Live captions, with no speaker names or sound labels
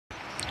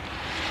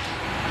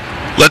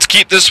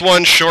keep this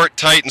one short,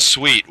 tight, and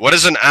sweet. What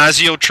is an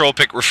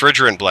azeotropic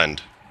refrigerant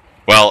blend?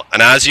 Well,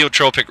 an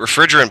azeotropic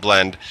refrigerant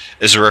blend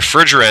is a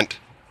refrigerant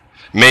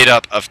made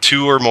up of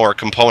two or more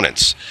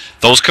components.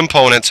 Those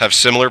components have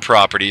similar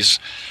properties,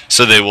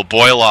 so they will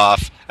boil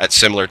off at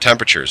similar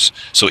temperatures.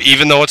 So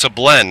even though it's a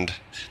blend,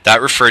 that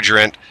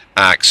refrigerant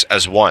acts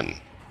as one.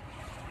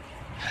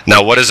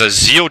 Now, what is a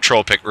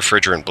zeotropic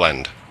refrigerant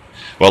blend?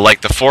 Well,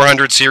 like the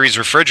 400 series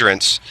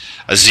refrigerants,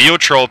 a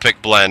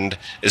zeotropic blend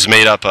is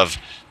made up of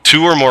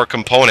two or more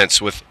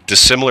components with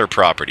dissimilar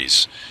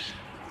properties.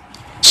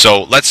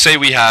 So let's say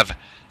we have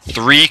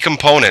 3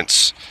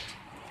 components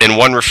in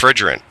one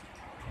refrigerant.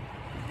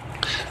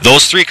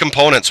 Those 3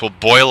 components will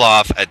boil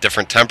off at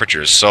different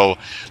temperatures. So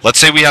let's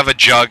say we have a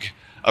jug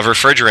of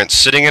refrigerant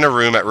sitting in a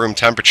room at room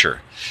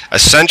temperature.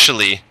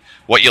 Essentially,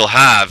 what you'll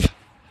have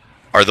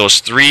are those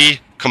 3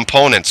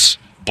 components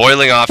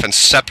boiling off and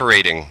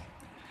separating.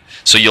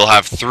 So you'll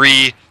have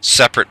 3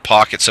 separate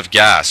pockets of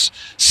gas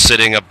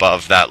sitting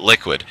above that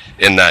liquid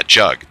in that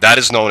jug. That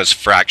is known as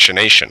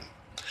fractionation.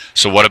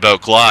 So what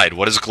about glide?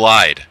 What is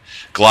glide?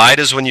 Glide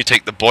is when you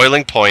take the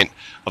boiling point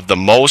of the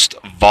most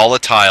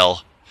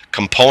volatile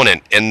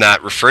component in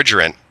that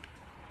refrigerant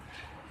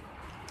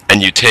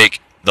and you take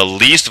the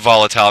least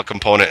volatile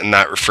component in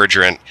that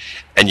refrigerant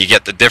and you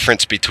get the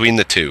difference between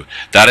the two.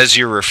 That is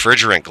your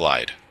refrigerant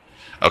glide.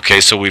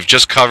 Okay, so we've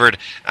just covered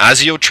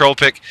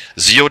azeotropic,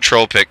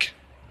 zeotropic,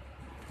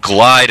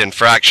 glide, and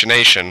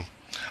fractionation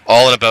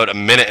all in about a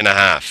minute and a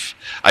half.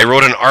 I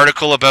wrote an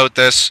article about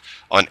this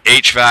on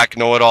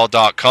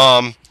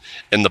hvacknowitall.com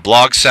in the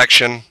blog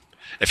section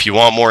if you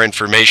want more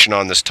information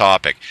on this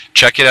topic.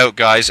 Check it out,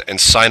 guys,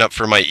 and sign up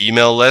for my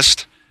email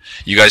list.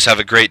 You guys have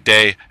a great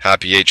day.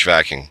 Happy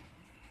HVACing.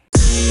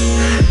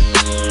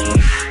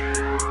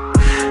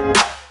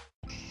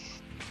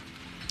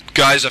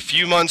 Guys, a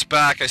few months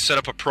back I set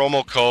up a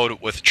promo code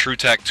with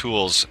TruTech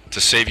Tools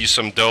to save you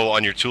some dough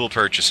on your tool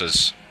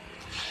purchases.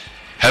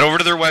 Head over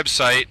to their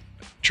website,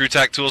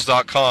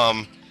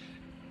 TruTechTools.com.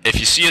 If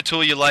you see a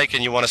tool you like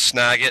and you want to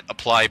snag it,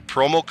 apply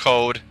promo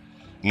code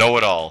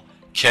KNOWITALL,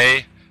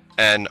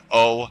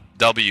 KNOWITALL.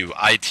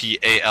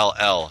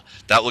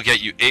 That will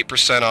get you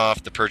 8%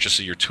 off the purchase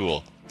of your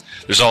tool.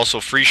 There's also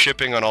free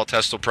shipping on all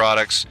Testo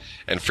products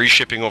and free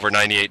shipping over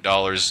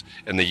 $98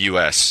 in the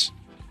US.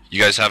 You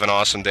guys have an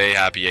awesome day.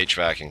 Happy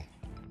HVACing.